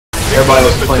Everybody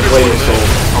else is playing Blade, so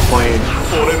I'm playing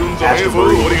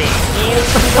Astrebreed.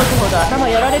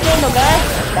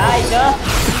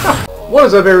 What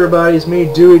is up, everybody? It's me,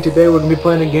 Dewy. Today we're going to be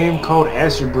playing a game called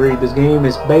Astrebreed. This game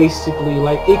is basically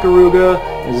like Ikuraga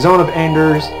and Zone of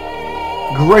Enders.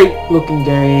 Great looking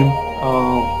game.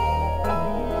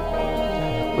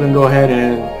 We're going to go ahead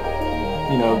and,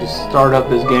 just start up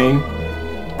this game.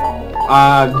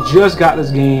 I just got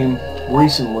this game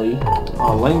recently.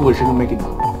 Language, I'm going to make it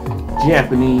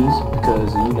Japanese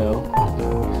because,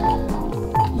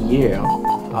 yeah.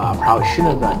 I probably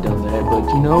shouldn't have not done that, but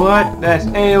you know what? That's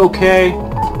A-okay,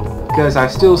 because I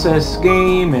still says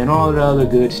game and all the other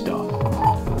good stuff.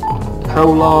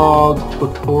 Prologue,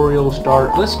 tutorial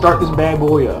start. Let's start this bad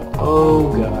boy up.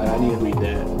 Oh god, I need to read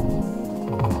that.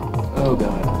 Oh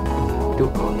god.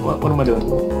 What am I doing?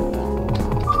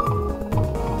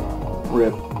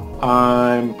 Rip.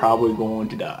 I'm probably going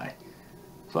to die.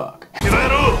 Fuck.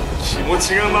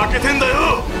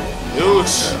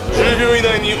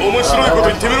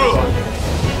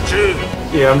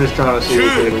 Yeah, I'm just trying to see if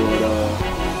they would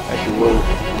actually work.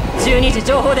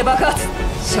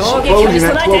 Explosion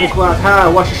at 12 o'clock high,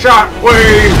 watch the shot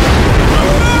wave!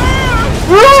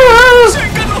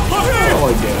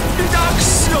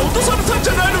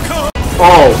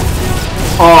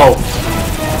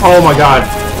 Oh my god.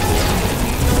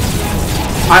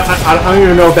 I don't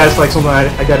even know if that's like something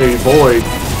I gotta avoid.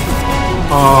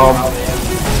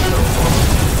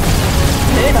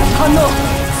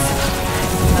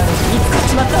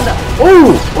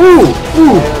 Ooh!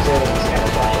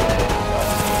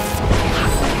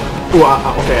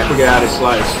 Okay, I figured out how to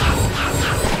slice.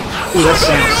 Ooh, that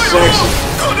sounds sexy.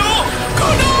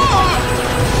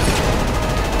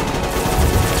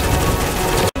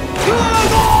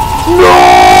 No!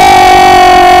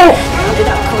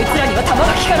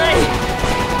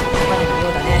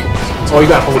 Oh, you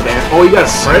gotta hold it down. Oh, you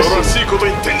gotta press it.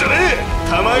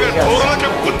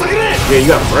 Yeah, you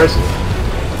gotta press it.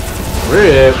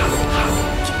 Rip.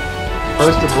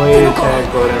 Press the blade, attack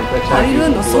button, attack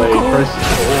using the blade, press it.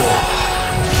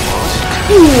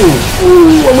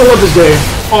 Ooh, I'm gonna love this game.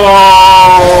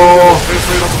 Oh!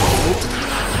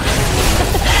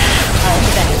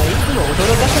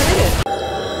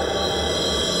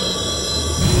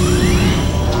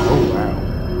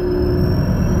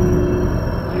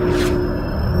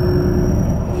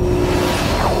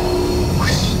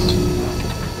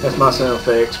 That's my sound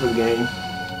effects for the game.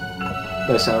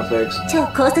 Best sound effects.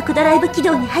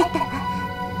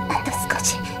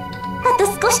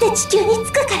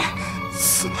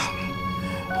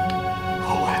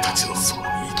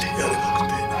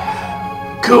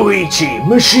 Koichi,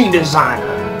 machine designer.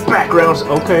 Backgrounds,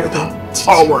 okay.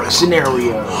 Artwork,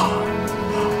 scenario.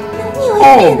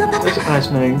 Oh, that's a nice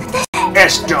name.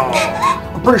 Estro.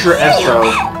 I'm pretty sure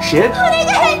Estro. Shit.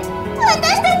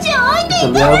 It's a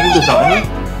level designer.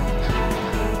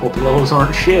 Hope the levels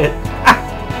aren't shit.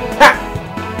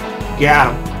 Got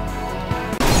him.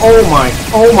 Oh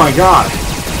my god.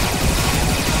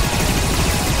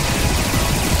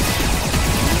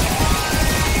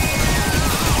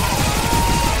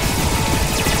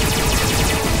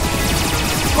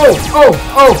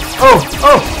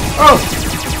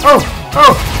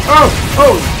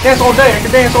 Oh, dance all day, I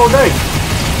can dance all day.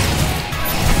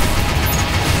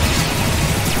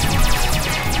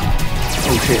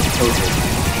 Oh shit.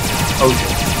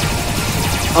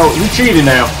 Oh, you cheating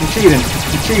now. You're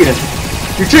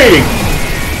cheating.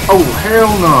 Oh,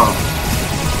 hell no.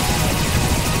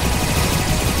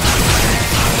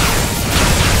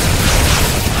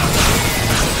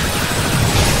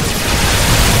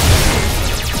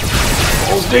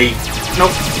 Balls deep.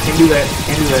 Nope, can't do that.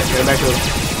 Gotta back up.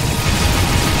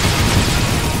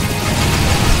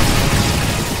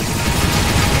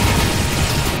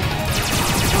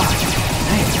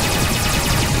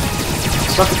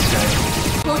 Suck at this guy.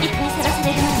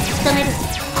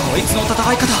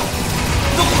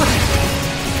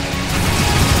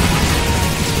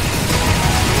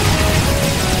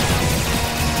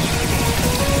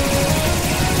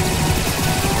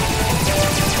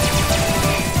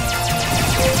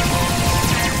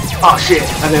 Oh shit! I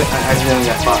accidentally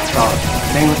got fucked up.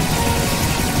 Dang it.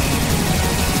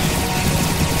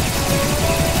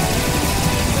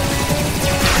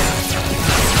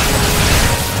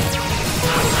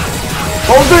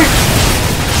 Hold it!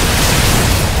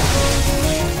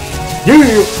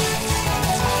 Yeah!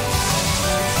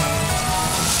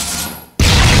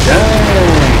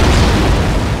 Dang!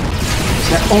 Is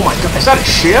that, oh my god, is that a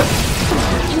ship?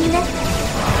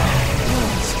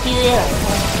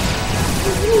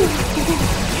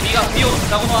 がピオの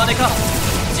双子の姉か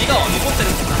自我は残ってる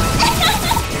んだな。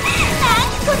何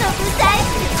この無